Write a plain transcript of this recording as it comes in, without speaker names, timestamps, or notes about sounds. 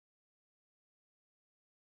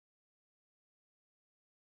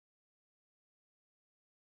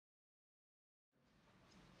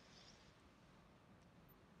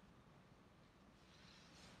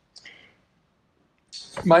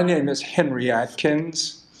My name is Henry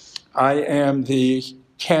Atkins. I am the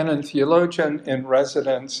canon theologian in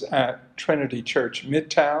residence at Trinity Church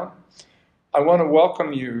Midtown. I want to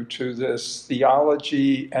welcome you to this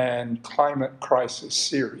Theology and Climate Crisis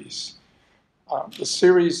series. The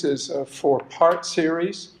series is a four-part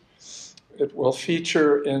series. It will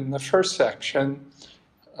feature in the first section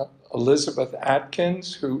Elizabeth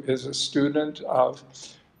Atkins, who is a student of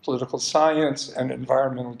political science and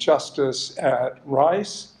environmental justice at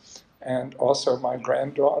Rice, and also my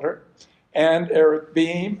granddaughter, and Eric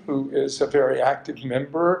Beam, who is a very active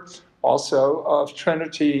member also of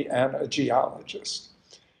Trinity and a geologist.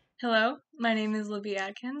 Hello, my name is Libby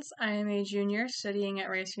Atkins. I am a junior studying at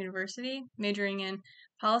Rice University, majoring in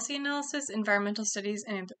policy analysis, environmental studies,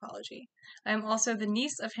 and anthropology. I am also the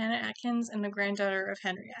niece of Hannah Atkins and the granddaughter of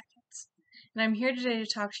Henry Atkins. And I'm here today to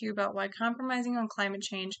talk to you about why compromising on climate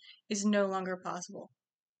change is no longer possible.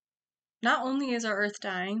 Not only is our Earth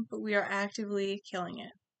dying, but we are actively killing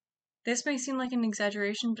it. This may seem like an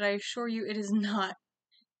exaggeration, but I assure you it is not.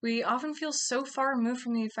 We often feel so far removed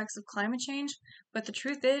from the effects of climate change, but the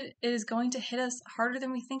truth is, it is going to hit us harder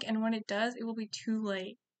than we think, and when it does, it will be too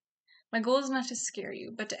late. My goal is not to scare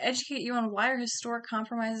you, but to educate you on why our historic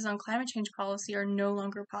compromises on climate change policy are no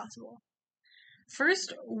longer possible.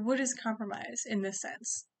 First, what is compromise in this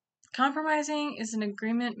sense? Compromising is an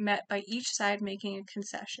agreement met by each side making a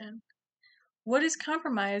concession. What is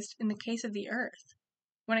compromised in the case of the Earth?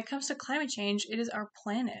 When it comes to climate change, it is our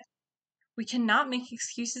planet. We cannot make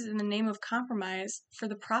excuses in the name of compromise for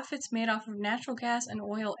the profits made off of natural gas and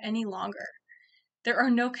oil any longer. There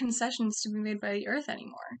are no concessions to be made by the Earth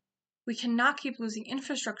anymore. We cannot keep losing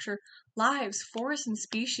infrastructure, lives, forests, and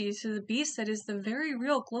species to the beast that is the very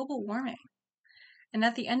real global warming. And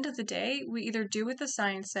at the end of the day, we either do what the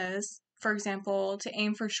science says, for example, to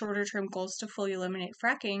aim for shorter-term goals to fully eliminate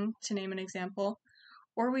fracking, to name an example,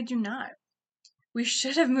 or we do not. We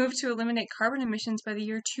should have moved to eliminate carbon emissions by the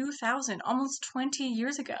year 2000, almost 20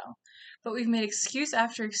 years ago. But we've made excuse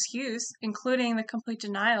after excuse, including the complete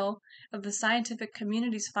denial of the scientific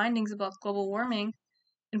community's findings about global warming,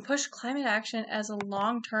 and pushed climate action as a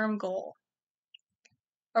long-term goal.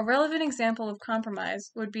 A relevant example of compromise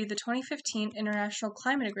would be the 2015 International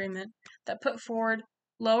Climate Agreement that put forward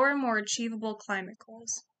lower, more achievable climate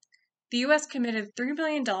goals. The U.S. committed $3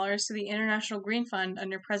 billion to the International Green Fund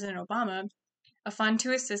under President Obama, a fund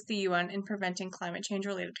to assist the UN in preventing climate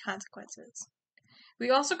change-related consequences. We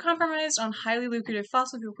also compromised on highly lucrative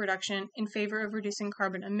fossil fuel production in favor of reducing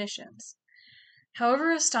carbon emissions.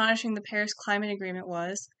 However astonishing the Paris Climate Agreement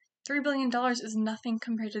was, $3 billion is nothing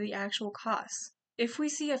compared to the actual costs. If we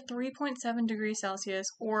see a 3.7 degrees Celsius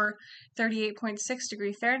or 38.6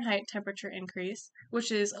 degree Fahrenheit temperature increase,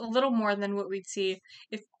 which is a little more than what we'd see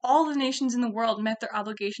if all the nations in the world met their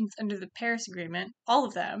obligations under the Paris Agreement, all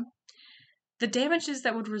of them, the damages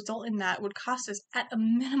that would result in that would cost us at a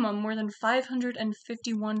minimum more than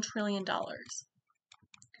 $551 trillion.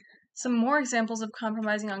 Some more examples of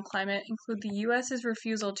compromising on climate include the US's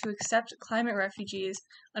refusal to accept climate refugees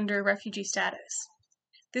under refugee status.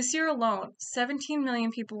 This year alone, 17 million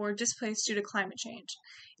people were displaced due to climate change.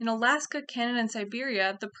 In Alaska, Canada, and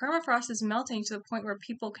Siberia, the permafrost is melting to the point where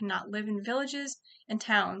people cannot live in villages and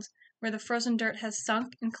towns where the frozen dirt has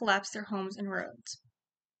sunk and collapsed their homes and roads.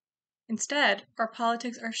 Instead, our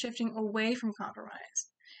politics are shifting away from compromise.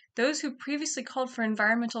 Those who previously called for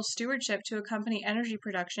environmental stewardship to accompany energy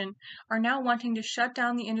production are now wanting to shut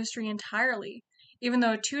down the industry entirely, even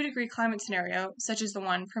though a 2-degree climate scenario, such as the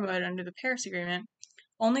one promoted under the Paris Agreement,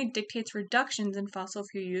 only dictates reductions in fossil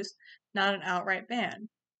fuel use, not an outright ban.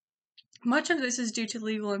 Much of this is due to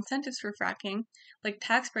legal incentives for fracking, like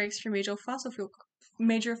tax breaks for major fossil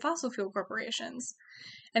fuel corporations.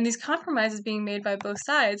 And these compromises being made by both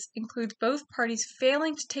sides include both parties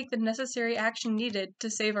failing to take the necessary action needed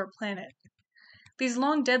to save our planet. These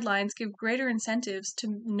long deadlines give greater incentives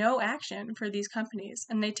to no action for these companies,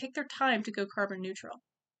 and they take their time to go carbon neutral.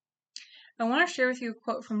 I want to share with you a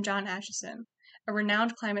quote from John Acheson, a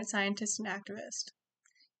renowned climate scientist and activist.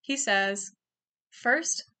 He says,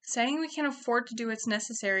 "First, saying we can afford to do what's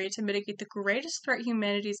necessary to mitigate the greatest threat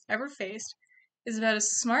humanity's ever faced is about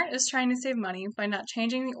as smart as trying to save money by not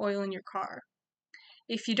changing the oil in your car.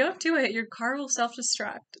 If you don't do it, your car will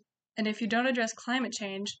self-destruct, and if you don't address climate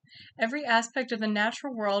change, every aspect of the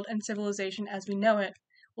natural world and civilization as we know it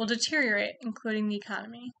will deteriorate, including the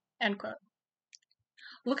economy." End quote.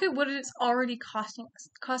 Look at what it is already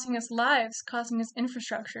costing us lives, costing us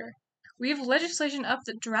infrastructure. We have legislation up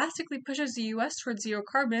that drastically pushes the U.S. towards zero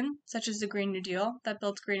carbon, such as the Green New Deal that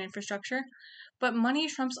builds green infrastructure, but money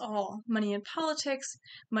trumps all. Money in politics,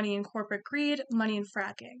 money in corporate greed, money in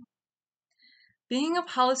fracking. Being a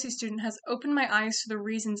policy student has opened my eyes to the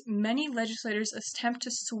reasons many legislators attempt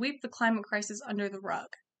to sweep the climate crisis under the rug.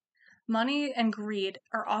 Money and greed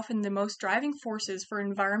are often the most driving forces for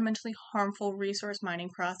environmentally harmful resource mining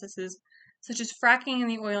processes, such as fracking in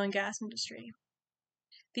the oil and gas industry.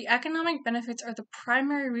 The economic benefits are the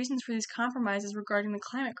primary reasons for these compromises regarding the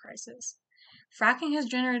climate crisis. Fracking has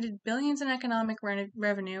generated billions in economic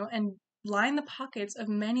revenue and lined the pockets of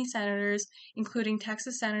many senators, including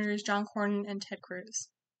Texas Senators John Cornyn and Ted Cruz.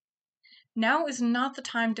 Now is not the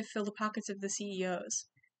time to fill the pockets of the CEOs.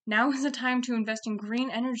 Now is the time to invest in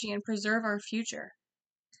green energy and preserve our future.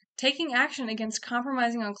 Taking action against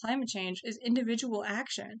compromising on climate change is individual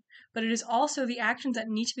action, but it is also the actions that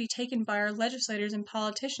need to be taken by our legislators and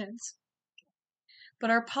politicians.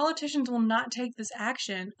 But our politicians will not take this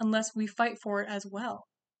action unless we fight for it as well.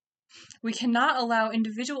 We cannot allow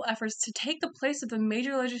individual efforts to take the place of the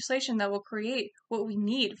major legislation that will create what we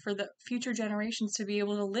need for the future generations to be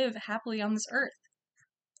able to live happily on this earth.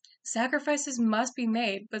 Sacrifices must be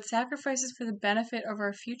made, but sacrifices for the benefit of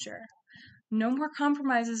our future. No more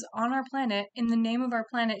compromises on our planet in the name of our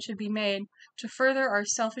planet should be made to further our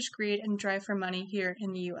selfish greed and drive for money here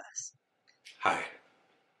in the US. Hi,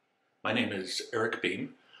 my name is Eric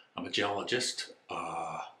Beam. I'm a geologist.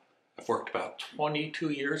 I've worked about 22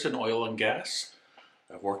 years in oil and gas.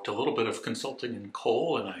 I've worked a little bit of consulting in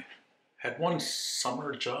coal, and I had one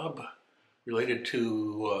summer job related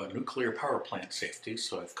to nuclear power plant safety,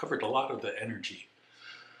 so I've covered a lot of the energy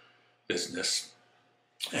business.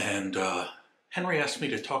 And Henry asked me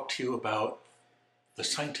to talk to you about the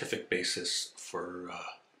scientific basis for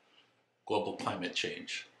global climate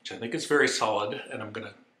change, which I think is very solid, and I'm going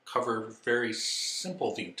to cover a very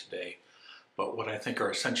simple view today, but what I think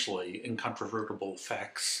are essentially incontrovertible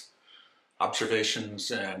facts,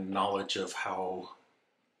 observations, and knowledge of how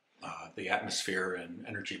the atmosphere and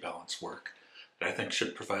energy balance work that I think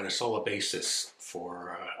should provide a solid basis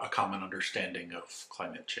for a common understanding of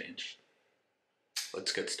climate change.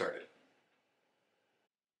 Let's get started.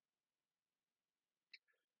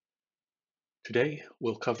 Today,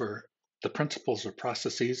 we'll cover the principles or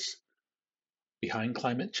processes behind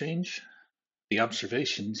climate change, the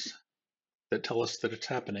observations that tell us that it's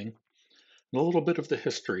happening, and a little bit of the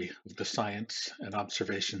history of the science and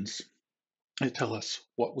observations that tell us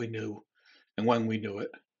what we knew and when we knew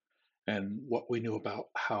it, and what we knew about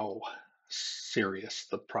how serious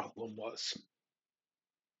the problem was.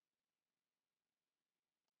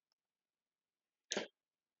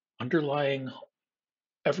 Underlying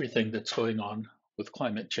everything that's going on with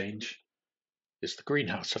climate change is the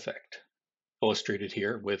greenhouse effect, illustrated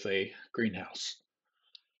here with a greenhouse.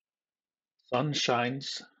 Sun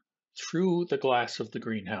shines through the glass of the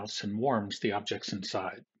greenhouse and warms the objects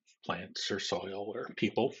inside, plants or soil or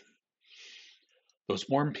people. Those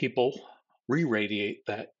warm people re-radiate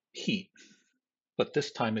that heat, but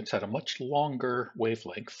this time it's at a much longer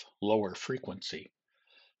wavelength, lower frequency.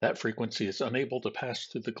 That frequency is unable to pass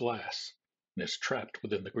through the glass and is trapped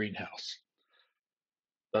within the greenhouse.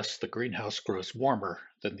 Thus, the greenhouse grows warmer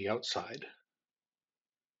than the outside.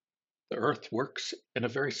 The Earth works in a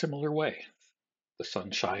very similar way. The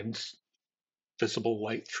sun shines visible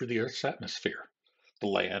light through the Earth's atmosphere. The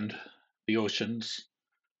land, the oceans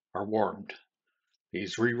are warmed.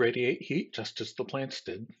 These re-radiate heat just as the plants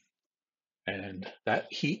did, and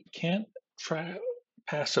that heat can't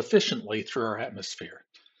pass efficiently through our atmosphere.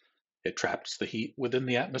 It traps the heat within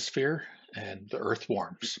the atmosphere, and the Earth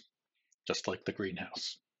warms, just like the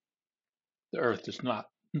greenhouse. The Earth is not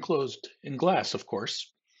enclosed in glass, of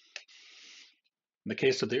course. In the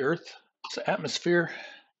case of the Earth's atmosphere,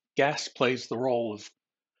 gas plays the role of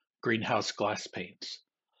greenhouse glass panes.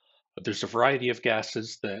 But there's a variety of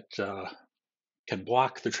gases that can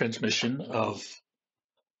block the transmission of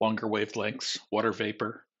longer wavelengths, water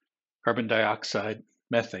vapor, carbon dioxide,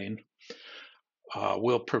 methane.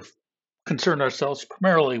 We'll concern ourselves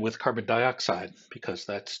primarily with carbon dioxide because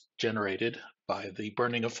that's generated by the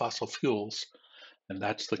burning of fossil fuels, and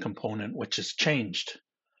that's the component which has changed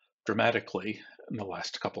dramatically in the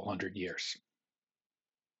last couple hundred years.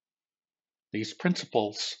 These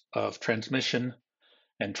principles of transmission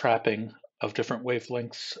and trapping of different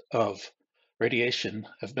wavelengths of radiation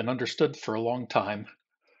have been understood for a long time.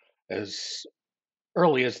 As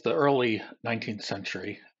early as the early 19th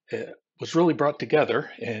century, it was really brought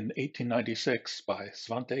together in 1896 by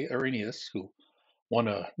Svante Arrhenius, who won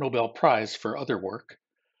a Nobel Prize for other work.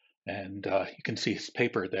 And you can see his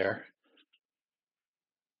paper there,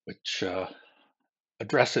 which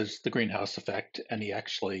addresses the greenhouse effect, and he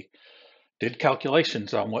actually did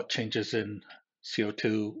calculations on what changes in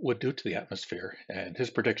CO2 would do to the atmosphere, and his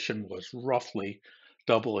prediction was roughly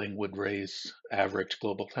doubling would raise average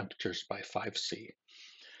global temperatures by 5°C.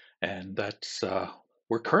 And that's,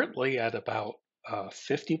 we're currently at about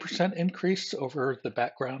 50% increase over the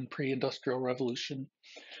background pre-industrial revolution.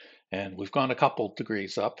 And we've gone a couple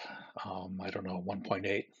degrees up, I don't know,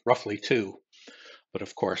 1.8, roughly 2. But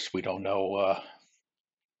of course, we don't know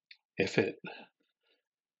if it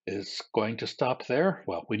is going to stop there.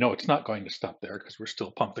 Well, we know it's not going to stop there because we're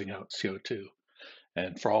still pumping out CO2.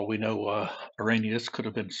 And for all we know, Arrhenius could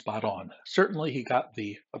have been spot on. Certainly, he got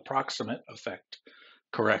the approximate effect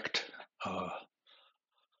correct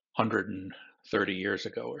 130 years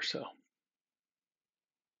ago or so.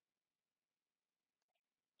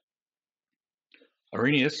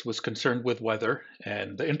 Arrhenius was concerned with weather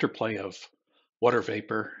and the interplay of water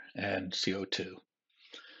vapor and CO2.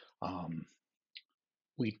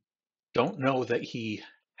 We don't know that he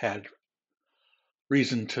had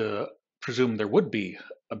reason to presume there would be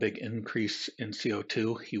a big increase in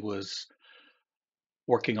CO2. He was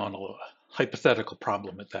working on a hypothetical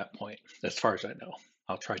problem at that point, as far as I know.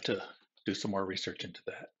 I'll try to do some more research into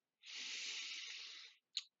that.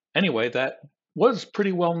 Anyway, that was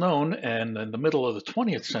pretty well known, and in the middle of the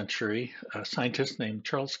 20th century, a scientist named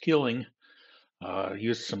Charles Keeling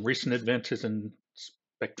used some recent advances in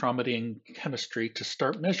spectrometry and chemistry to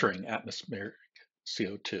start measuring atmospheric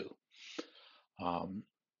CO2.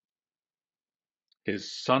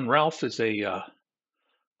 His son Ralph is a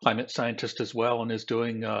climate scientist as well and is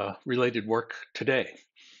doing related work today.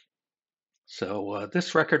 So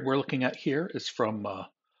this record we're looking at here is from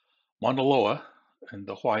Mauna Loa in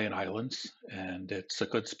the Hawaiian Islands, and it's a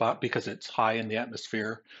good spot because it's high in the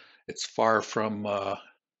atmosphere. It's far from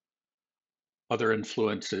other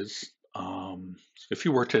influences. If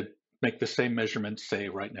you were to make the same measurements, say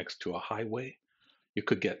right next to a highway, you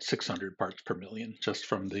could get 600 parts per million just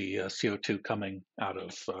from the CO2 coming out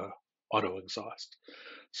of auto exhaust.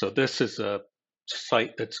 So this is a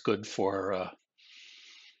site that's good for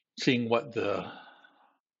seeing what the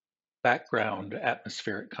background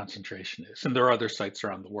atmospheric concentration is. And there are other sites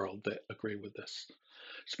around the world that agree with this.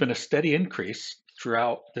 It's been a steady increase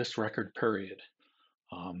throughout this record period.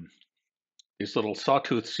 These little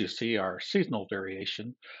sawtooths you see are seasonal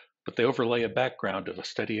variation, but they overlay a background of a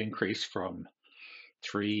steady increase from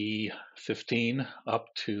 315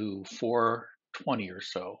 up to 420 or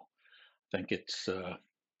so. I think it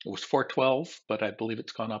was 412, but I believe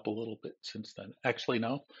it's gone up a little bit since then. Actually,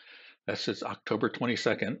 no, this is October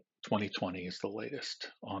 22nd, 2020 is the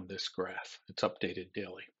latest on this graph. It's updated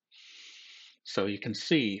daily. So you can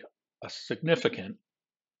see a significant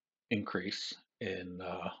increase in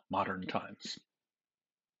modern times.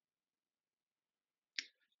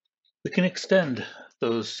 We can extend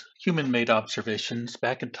those human-made observations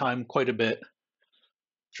back in time quite a bit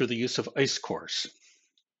through the use of ice cores.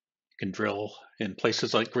 You can drill in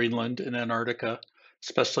places like Greenland and Antarctica,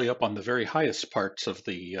 especially up on the very highest parts of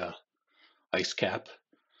the ice cap,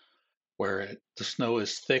 where the snow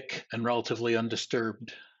is thick and relatively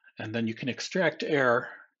undisturbed, and then you can extract air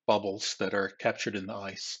bubbles that are captured in the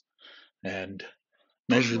ice and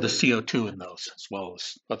measure the CO2 in those, as well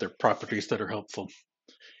as other properties that are helpful.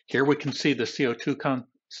 Here we can see the CO2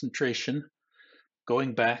 concentration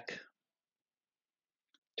going back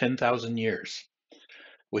 10,000 years,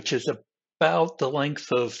 which is about the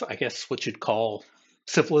length of, I guess, what you'd call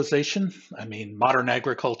civilization. I mean, modern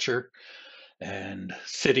agriculture and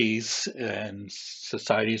cities and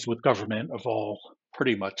societies with government have all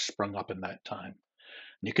pretty much sprung up in that time.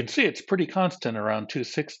 And you can see it's pretty constant around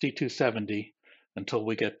 260, 270 until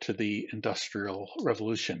we get to the Industrial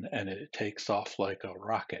Revolution, and it takes off like a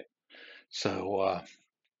rocket. So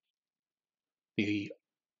the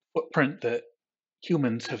footprint that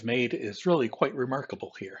humans have made is really quite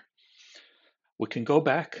remarkable here. We can go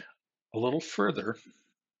back a little further.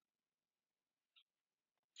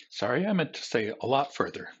 Sorry, I meant to say a lot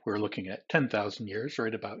further. We're looking at 10,000 years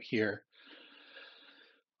right about here.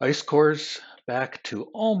 Ice cores back to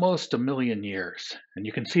almost 1,000,000 years. And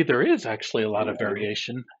you can see there is actually a lot of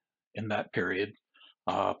variation in that period,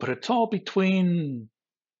 but it's all between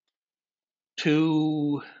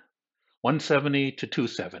 170 to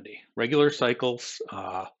 270. Regular cycles,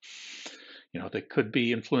 they could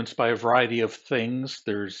be influenced by a variety of things.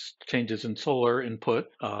 There's changes in solar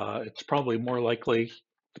input. It's probably more likely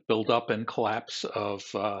the buildup and collapse of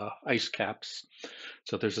ice caps.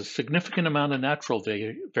 So there's a significant amount of natural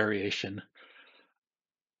variation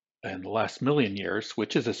in the last 1,000,000 years,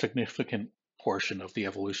 which is a significant portion of the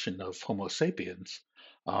evolution of Homo sapiens.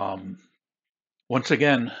 Once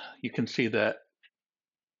again, you can see that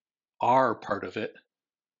our part of it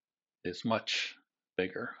is much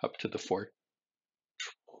bigger, up to the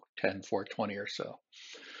 410, 420 or so.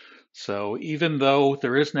 So even though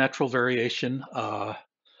there is natural variation, the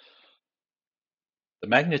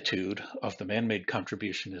magnitude of the man-made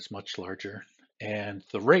contribution is much larger, and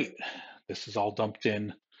the rate, this is all dumped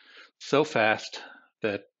in so fast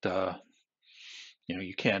that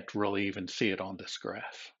you can't really even see it on this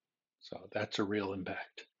graph. So that's a real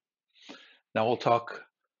impact. Now we'll talk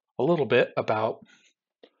a little bit about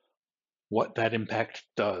what that impact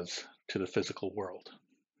does to the physical world.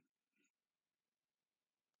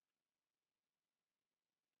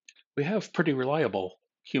 We have pretty reliable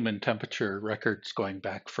human temperature records going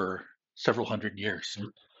back for several hundred years.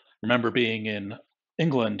 Remember being in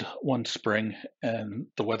England one spring and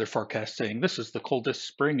the weather forecast saying this is the coldest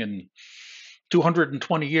spring in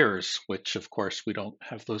 220 years, which of course we don't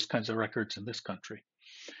have those kinds of records in this country.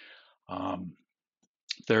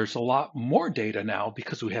 There's a lot more data now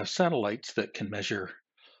because we have satellites that can measure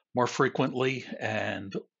more frequently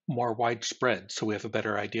and more widespread, so we have a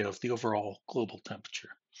better idea of the overall global temperature.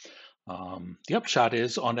 The upshot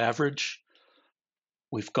is, on average,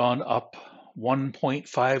 we've gone up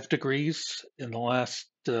 1.5 degrees in the last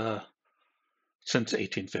since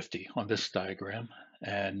 1850 on this diagram,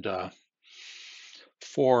 and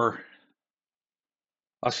for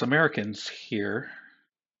us Americans here,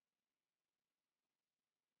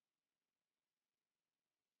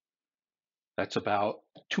 that's about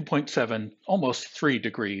 2.7, almost 3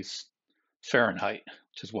 degrees Fahrenheit,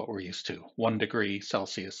 which is what we're used to. 1 degree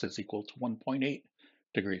Celsius is equal to 1.8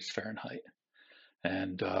 degrees Fahrenheit.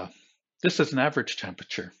 And this is an average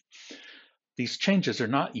temperature. These changes are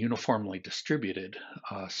not uniformly distributed.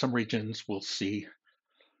 Some regions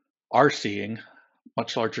are seeing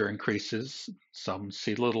much larger increases. Some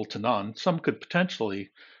see little to none. Some could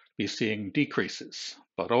potentially be seeing decreases.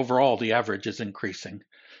 But overall, the average is increasing.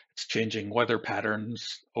 It's changing weather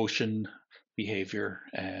patterns, ocean behavior,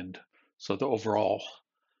 and so the overall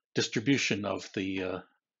distribution of the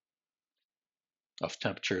of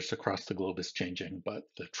temperatures across the globe is changing, but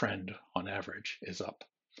the trend on average is up.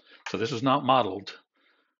 So this is not modeled.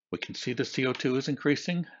 We can see the CO2 is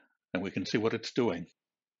increasing, and we can see what it's doing.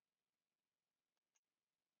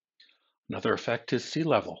 Another effect is sea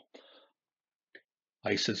level.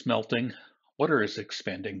 Ice is melting, water is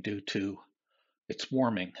expanding due to its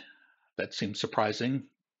warming. That seems surprising.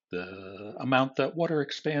 The amount that water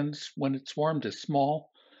expands when it's warmed is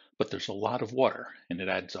small, but there's a lot of water and it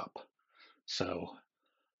adds up. So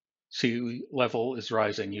sea level is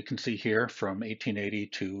rising. You can see here from 1880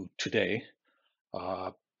 to today,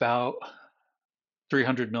 about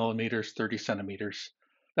 300 millimeters, 30 centimeters.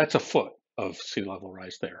 That's a foot of sea level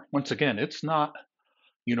rise there. Once again, it's not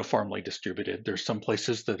uniformly distributed. There's some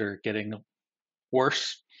places that are getting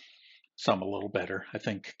worse, some a little better. I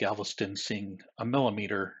think Galveston's seeing a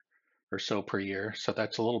millimeter or so per year, so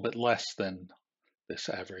that's a little bit less than this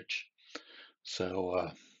average.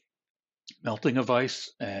 So melting of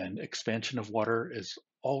ice and expansion of water is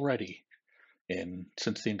already,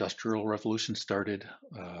 since the Industrial Revolution started,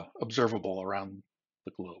 observable around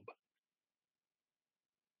the globe.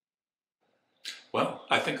 Well,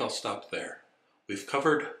 I think I'll stop there. We've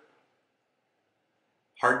covered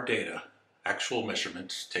hard data, actual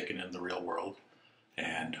measurements taken in the real world,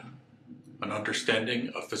 and an understanding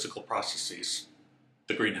of physical processes,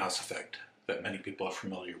 the greenhouse effect that many people are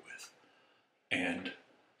familiar with, and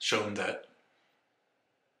shown that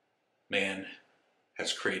man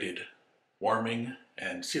has created warming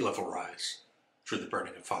and sea level rise through the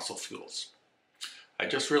burning of fossil fuels. I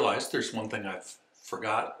just realized there's one thing I've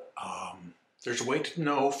forgot. There's a way to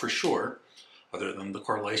know for sure, other than the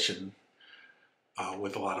correlation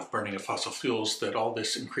with a lot of burning of fossil fuels, that all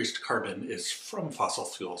this increased carbon is from fossil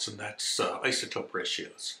fuels, and that's isotope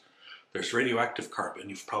ratios. There's radioactive carbon.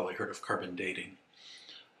 You've probably heard of carbon dating,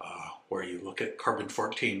 where you look at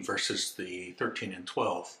carbon-14 versus the 13 and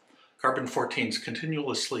 12. Carbon-14 is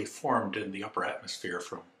continuously formed in the upper atmosphere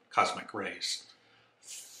from cosmic rays.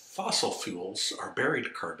 Fossil fuels are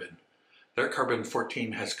buried carbon. Their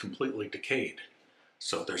carbon-14 has completely decayed,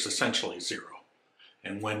 so there's essentially zero.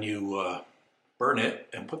 And when you burn it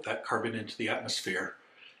and put that carbon into the atmosphere,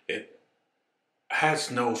 it has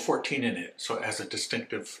no 14 in it, so it has a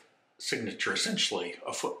distinctive signature, essentially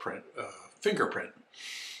a footprint, fingerprint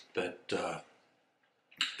that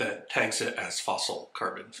tags it as fossil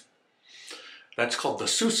carbon. That's called the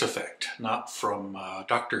Seuss effect, not from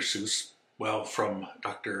Dr. Seuss, well, from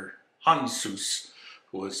Dr. Hans Seuss,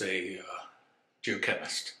 who was a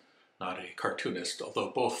geochemist, not a cartoonist, although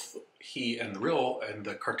both he and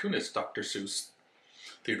the cartoonist Dr. Seuss,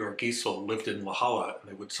 Theodore Giesel, lived in La Jolla, and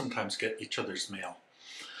they would sometimes get each other's mail.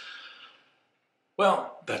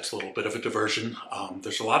 Well, that's a little bit of a diversion.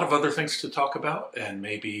 There's a lot of other things to talk about, and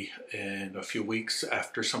maybe in a few weeks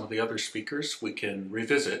after some of the other speakers, we can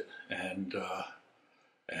revisit and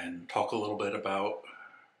talk a little bit about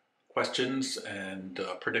questions and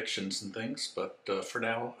predictions and things. But for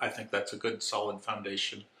now, I think that's a good solid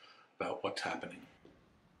foundation about what's happening.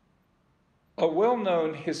 A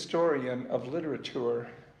well-known historian of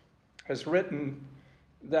literature has written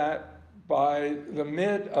that by the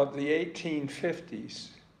mid of the 1850s,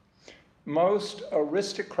 most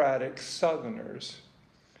aristocratic Southerners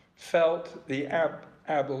felt the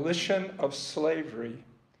abolition of slavery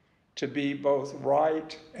to be both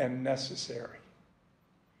right and necessary.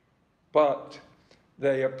 But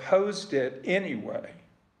they opposed it anyway.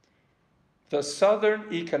 The Southern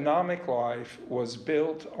economic life was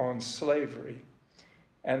built on slavery,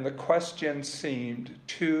 and the question seemed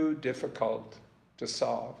too difficult to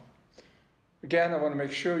solve. Again, I want to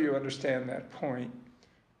make sure you understand that point,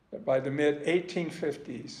 that by the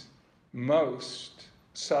mid-1850s, most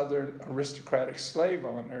Southern aristocratic slave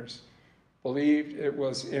owners believed it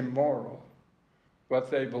was immoral,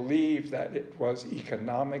 but they believed that it was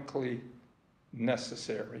economically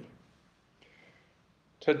necessary.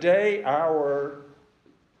 Today, our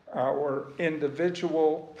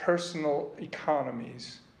individual personal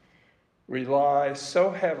economies rely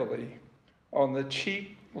so heavily on the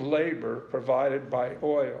cheap labor provided by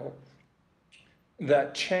oil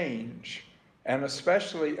that change, and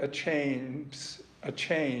especially a change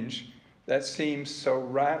that seems so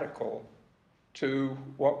radical to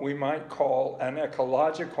what we might call an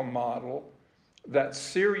ecological model that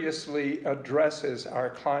seriously addresses our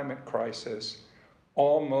climate crisis,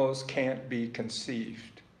 almost can't be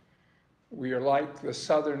conceived. We are like the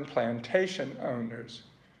Southern plantation owners.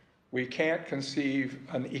 We can't conceive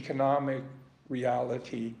an economic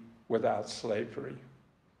reality without slavery.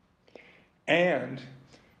 And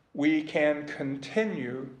we can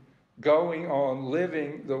continue going on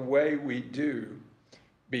living the way we do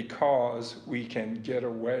because we can get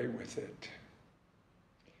away with it.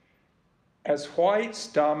 As whites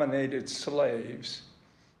dominated slaves,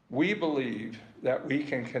 we believe that we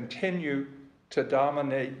can continue to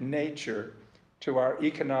dominate nature to our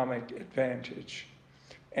economic advantage.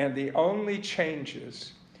 And the only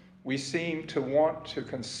changes we seem to want to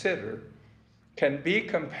consider can be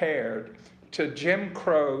compared to Jim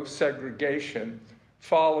Crow segregation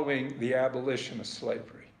following the abolition of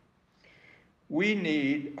slavery. We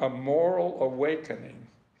need a moral awakening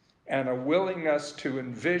and a willingness to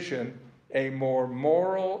envision a more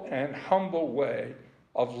moral and humble way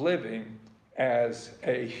of living as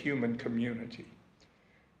a human community.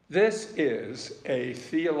 This is a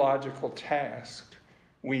theological task.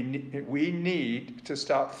 We need to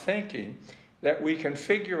stop thinking that we can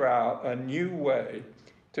figure out a new way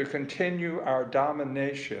to continue our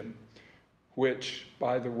domination, which,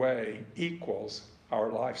 by the way, equals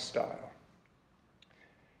our lifestyle.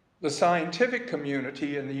 The scientific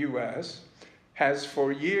community in the US has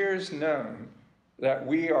for years known that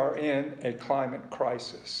we are in a climate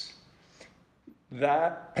crisis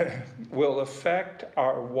that will affect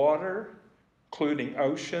our water, including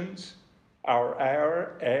oceans, our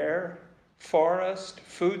air, forest,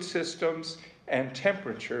 food systems, and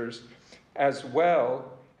temperatures, as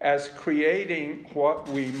well as creating what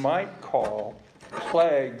we might call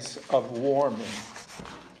plagues of warming.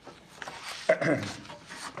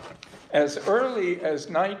 As early as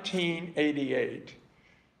 1988,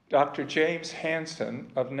 Dr. James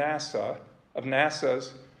Hansen of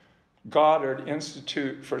NASA's Goddard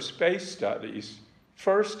Institute for Space Studies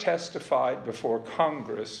first testified before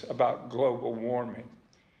Congress about global warming.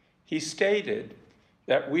 He stated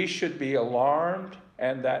that we should be alarmed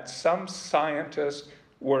and that some scientists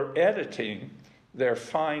were editing their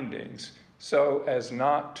findings so as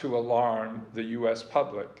not to alarm the US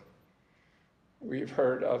public. We've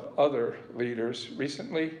heard of other leaders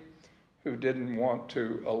recently who didn't want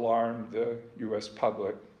to alarm the US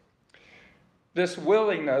public. This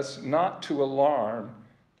willingness not to alarm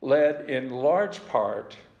led in large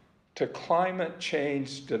part to climate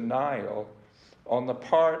change denial on the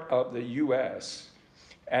part of the US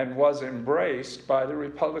and was embraced by the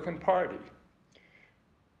Republican Party.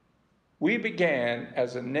 We began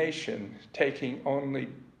as a nation taking only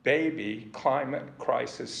baby climate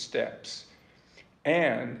crisis steps,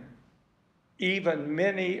 and even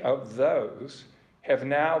many of those have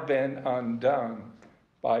now been undone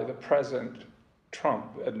by the present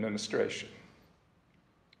Trump administration.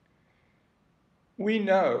 We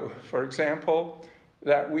know, for example,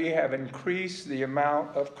 that we have increased the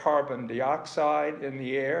amount of carbon dioxide in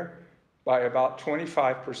the air by about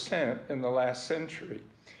 25% in the last century,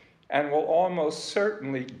 and will almost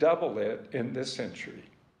certainly double it in this century.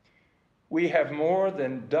 We have more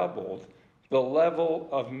than doubled the level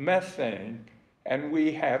of methane, and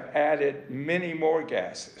we have added many more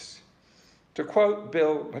gases. To quote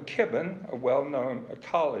Bill McKibben, a well-known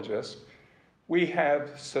ecologist, we have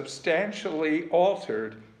substantially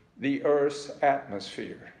altered the Earth's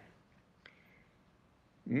atmosphere.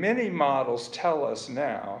 Many models tell us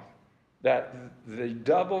now that the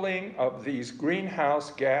doubling of these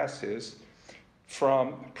greenhouse gases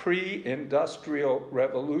from pre-industrial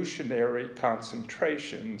revolutionary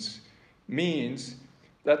concentrations means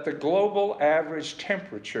that the global average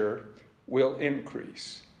temperature will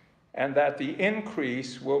increase, and that the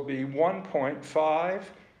increase will be 1.5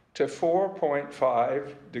 to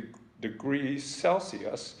 4.5 degrees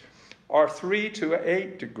Celsius, or 3 to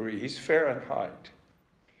 8 degrees Fahrenheit.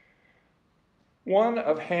 One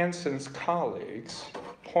of Hansen's colleagues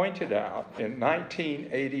pointed out in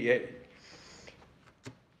 1988,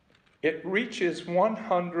 it reaches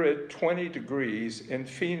 120 degrees in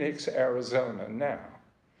Phoenix, Arizona now.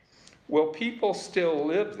 Will people still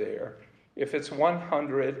live there if it's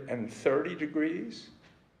 130 degrees,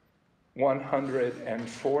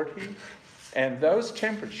 140? And those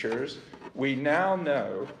temperatures we now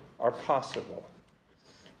know are possible.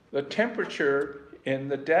 The temperature in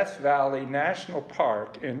the Death Valley National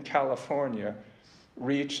Park in California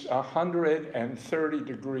reached 130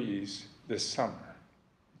 degrees this summer.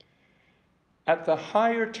 At the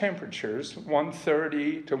higher temperatures,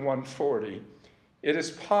 130 to 140, it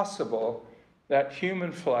is possible that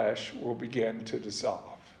human flesh will begin to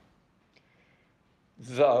dissolve.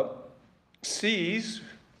 The seas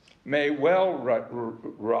may well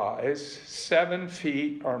rise 7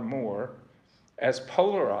 feet or more as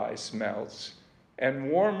polar ice melts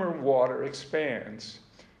and warmer water expands,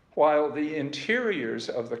 while the interiors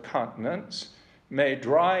of the continents may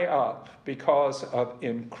dry up because of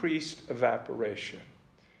increased evaporation.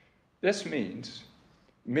 This means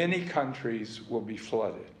many countries will be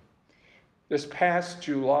flooded. This past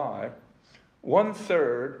July,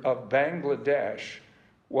 1/3 of Bangladesh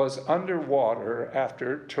was underwater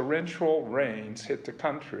after torrential rains hit the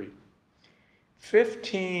country.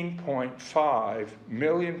 15.5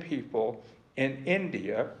 million people in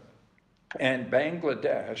India and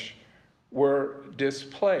Bangladesh were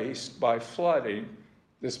displaced by flooding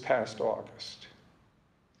this past August.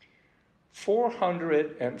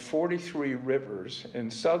 443 rivers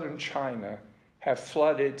in southern China have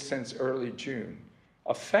flooded since early June,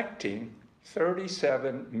 affecting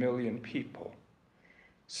 37 million people.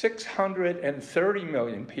 630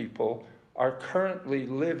 million people are currently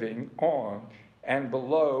living on and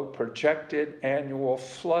below projected annual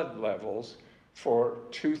flood levels for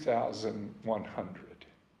 2100.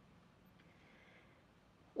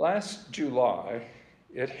 Last July,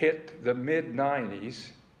 it hit the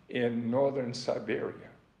mid-90s in northern Siberia.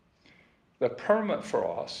 The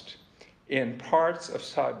permafrost in parts of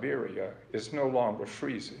Siberia is no longer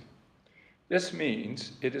freezing. This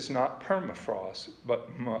means it is not permafrost,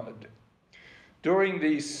 but mud. During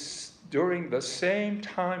the same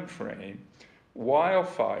time frame,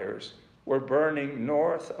 wildfires were burning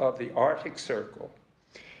north of the Arctic Circle.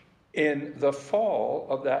 In the fall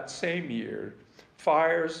of that same year,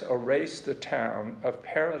 fires erased the town of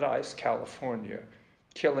Paradise, California,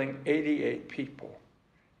 killing 88 people.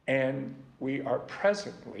 And we are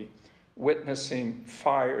presently witnessing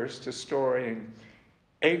fires destroying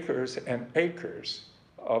acres and acres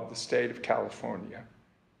of the state of California,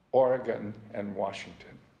 Oregon, and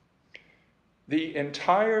Washington. The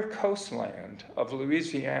entire coastland of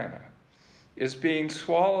Louisiana is being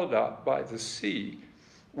swallowed up by the sea,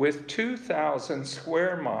 with 2,000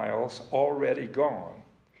 square miles already gone.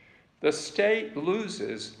 The state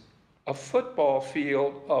loses a football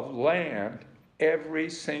field of land every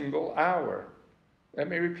single hour. Let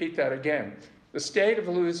me repeat that again. The state of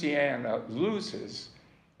Louisiana loses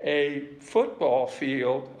a football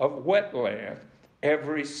field of wetland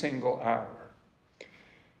every single hour.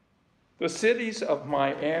 The cities of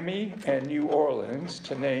Miami and New Orleans,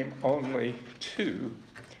 to name only two,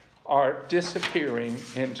 are disappearing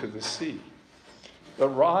into the sea. The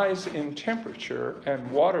rise in temperature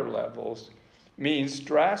and water levels means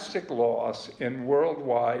drastic loss in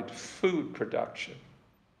worldwide food production.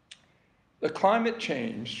 The climate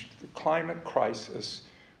change, the climate crisis,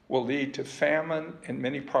 will lead to famine in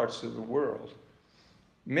many parts of the world.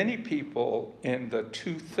 Many people in the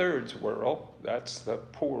 2/3 world, that's the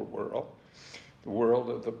poor world, the world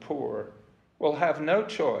of the poor, will have no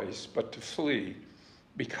choice but to flee,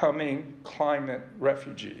 becoming climate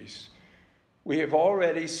refugees. We have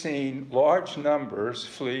already seen large numbers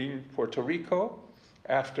fleeing Puerto Rico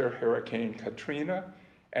after Hurricane Katrina,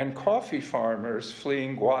 and coffee farmers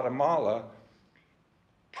fleeing Guatemala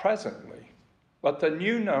presently. But the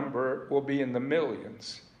new number will be in the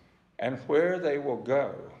millions, and where they will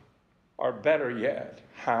go, or better yet,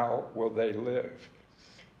 how will they live?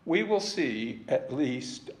 We will see at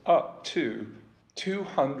least up to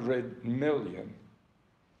 200 million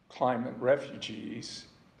climate refugees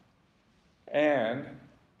and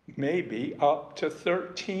maybe up to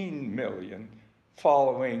 13 million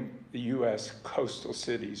following the US coastal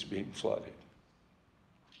cities being flooded.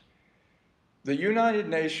 The United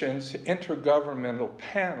Nations Intergovernmental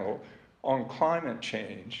Panel on Climate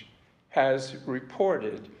Change has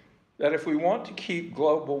reported that if we want to keep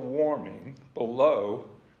global warming below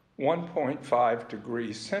 1.5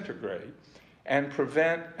 degrees centigrade and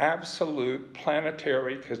prevent absolute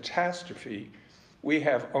planetary catastrophe, we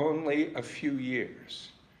have only a few years.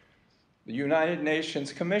 The United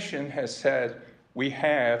Nations Commission has said we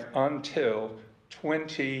have until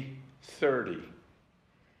 2030.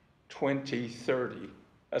 2030,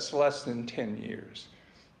 that's less than 10 years,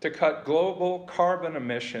 to cut global carbon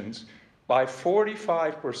emissions by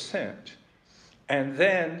 45%, and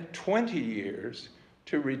then 20 years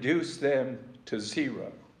to reduce them to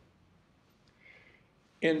zero.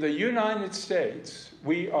 In the United States,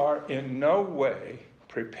 we are in no way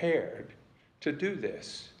prepared to do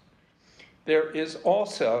this. There is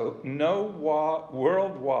also no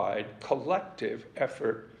worldwide collective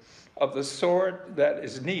effort of the sort that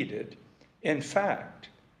is needed. In fact,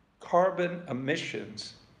 carbon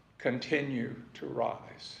emissions continue to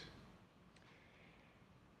rise.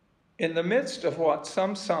 In the midst of what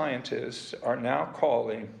some scientists are now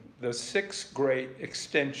calling the sixth great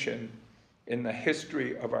extinction in the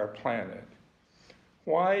history of our planet,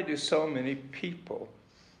 why do so many people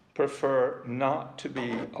prefer not to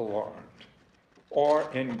be alarmed or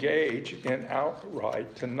engage in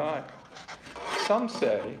outright denial? Some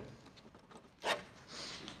say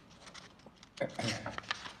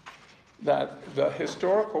that the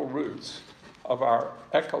historical roots of our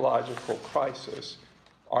ecological crisis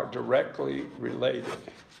are directly related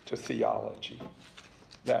to theology,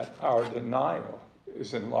 that our denial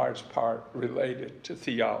is in large part related to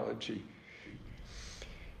theology.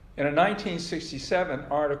 In a 1967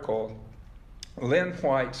 article, Lynn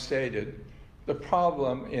White stated the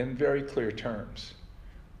problem in very clear terms.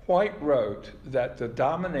 White wrote that the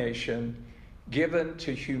domination given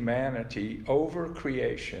to humanity over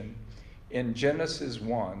creation in Genesis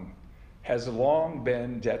 1 has long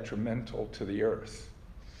been detrimental to the earth.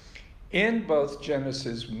 In both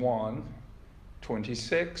Genesis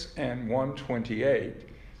 1:26 and 1:28,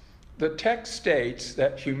 the text states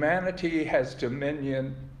that humanity has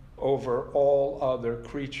dominion over all other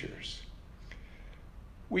creatures.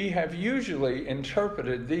 We have usually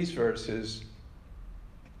interpreted these verses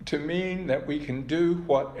to mean that we can do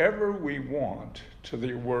whatever we want to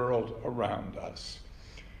the world around us.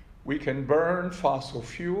 We can burn fossil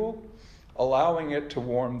fuel, allowing it to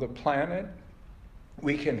warm the planet.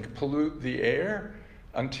 We can pollute the air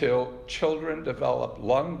until children develop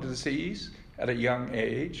lung disease at a young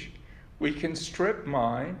age. We can strip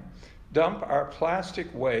mine, dump our plastic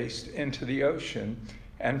waste into the ocean,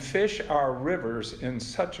 and fish our rivers in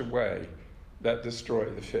such a way that destroy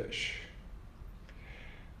the fish.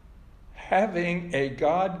 Having a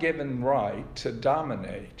God-given right to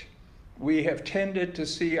dominate, we have tended to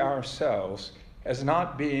see ourselves as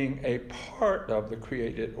not being a part of the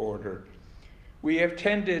created order. We have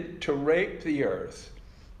tended to rape the earth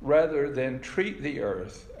rather than treat the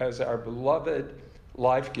earth as our beloved,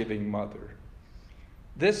 life-giving mother.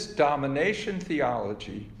 This domination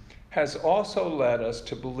theology has also led us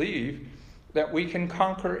to believe that we can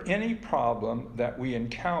conquer any problem that we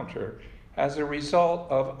encounter as a result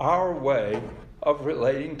of our way of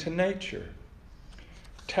relating to nature.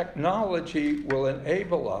 Technology will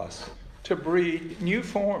enable us to breed new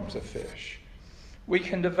forms of fish. We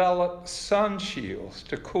can develop sun shields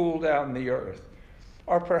to cool down the earth,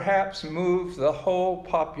 or perhaps move the whole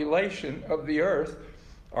population of the earth,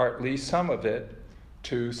 or at least some of it,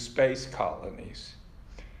 to space colonies.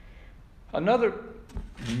 Another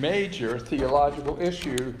major theological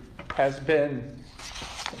issue has been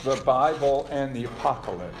the Bible and the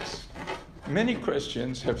apocalypse. Many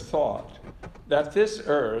Christians have thought that this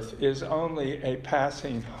earth is only a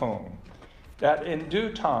passing home, that in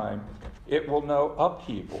due time it will know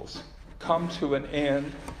upheavals, come to an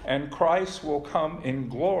end, and Christ will come in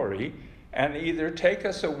glory and either take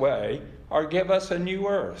us away or give us a new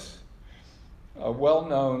earth. A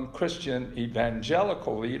well-known Christian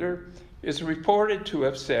evangelical leader is reported to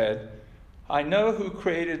have said, "I know who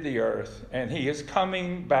created the earth, and he is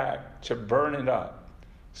coming back to burn it up.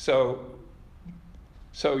 So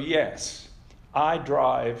yes, I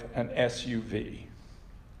drive an SUV.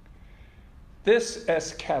 This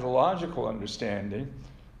eschatological understanding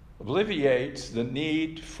obviates the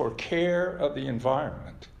need for care of the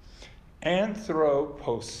environment.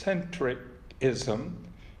 Anthropocentricism,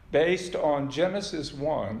 based on Genesis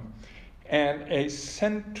 1 and a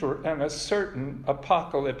certain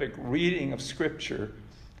apocalyptic reading of Scripture,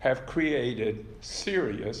 have created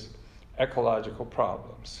serious ecological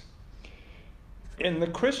problems. In the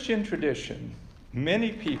Christian tradition,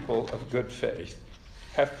 many people of good faith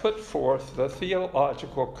have put forth the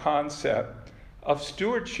theological concept of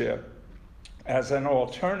stewardship as an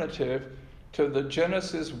alternative to the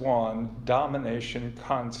Genesis 1 domination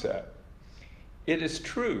concept. It is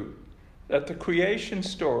true that the creation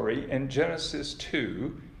story in Genesis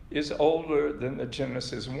 2 is older than the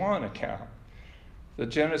Genesis 1 account. In the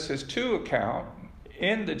Genesis 2 account,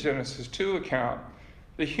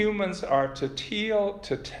 the humans are to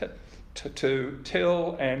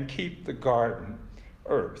till and keep the garden,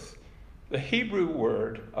 earth. The Hebrew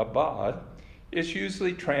word abad is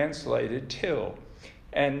usually translated till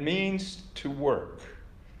and means to work.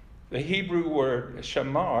 The Hebrew word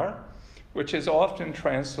shamar, which is often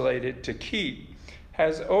translated to keep,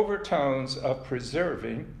 has overtones of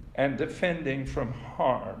preserving and defending from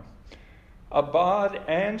harm. Abad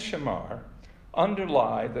and shamar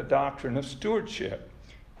underlie the doctrine of stewardship,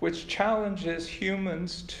 which challenges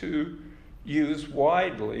humans to use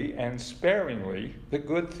widely and sparingly the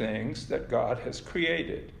good things that God has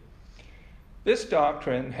created. This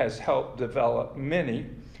doctrine has helped develop many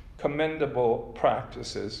commendable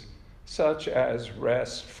practices, such as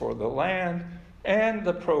rest for the land and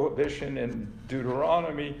the prohibition in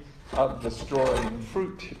Deuteronomy of destroying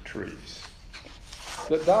fruit trees.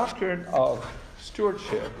 The doctrine of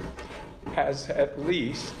stewardship has at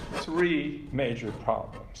least three major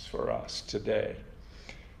problems for us today.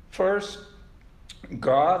 First,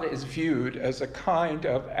 God is viewed as a kind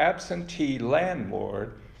of absentee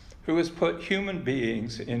landlord who has put human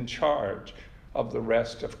beings in charge of the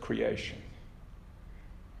rest of creation.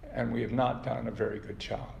 And we have not done a very good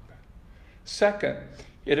job. Second,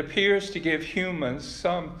 it appears to give humans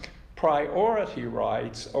some priority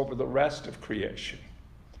rights over the rest of creation.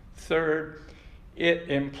 Third, it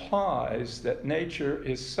implies that nature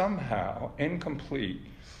is somehow incomplete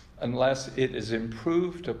unless it is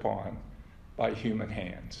improved upon by human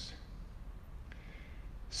hands.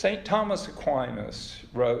 St. Thomas Aquinas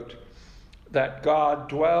wrote that God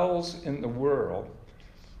dwells in the world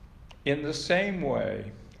in the same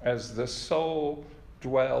way as the soul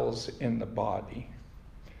dwells in the body.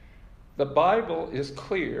 The Bible is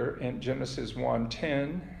clear in Genesis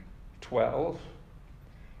 1:10, 12,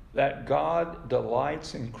 that God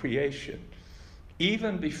delights in creation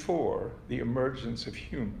even before the emergence of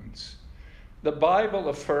humans. The Bible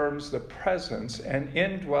affirms the presence and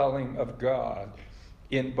indwelling of God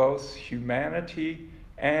in both humanity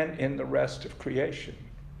and in the rest of creation.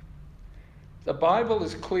 The Bible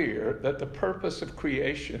is clear that the purpose of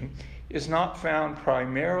creation is not found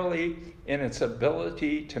primarily in its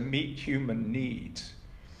ability to meet human needs.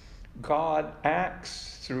 God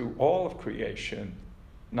acts through all of creation,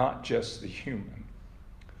 not just the human.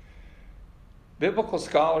 Biblical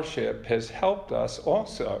scholarship has helped us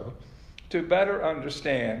also to better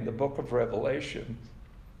understand the book of Revelation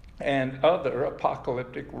and other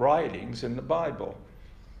apocalyptic writings in the Bible.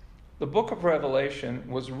 The book of Revelation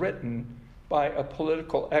was written by a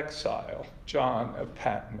political exile, John of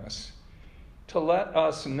Patmos, to let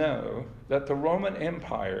us know that the Roman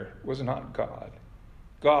Empire was not God.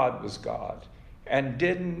 God was God, and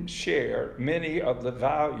didn't share many of the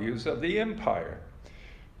values of the empire.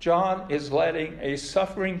 John is letting a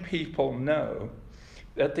suffering people know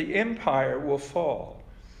that the empire will fall.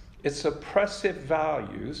 Its oppressive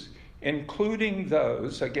values, including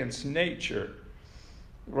those against nature,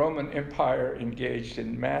 the Roman Empire engaged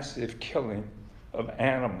in massive killing of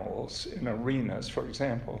animals in arenas, for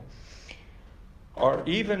example, are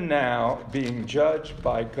even now being judged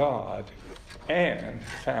by God and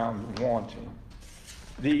found wanting.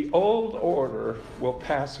 The old order will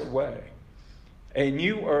pass away. A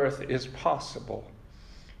new earth is possible.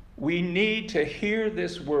 We need to hear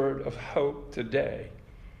this word of hope today.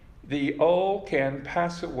 The old can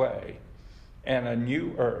pass away, and a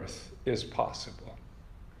new earth is possible.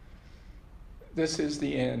 This is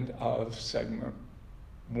the end of segment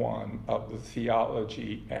 1 of the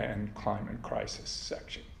Theology and Climate Crisis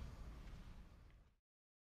section.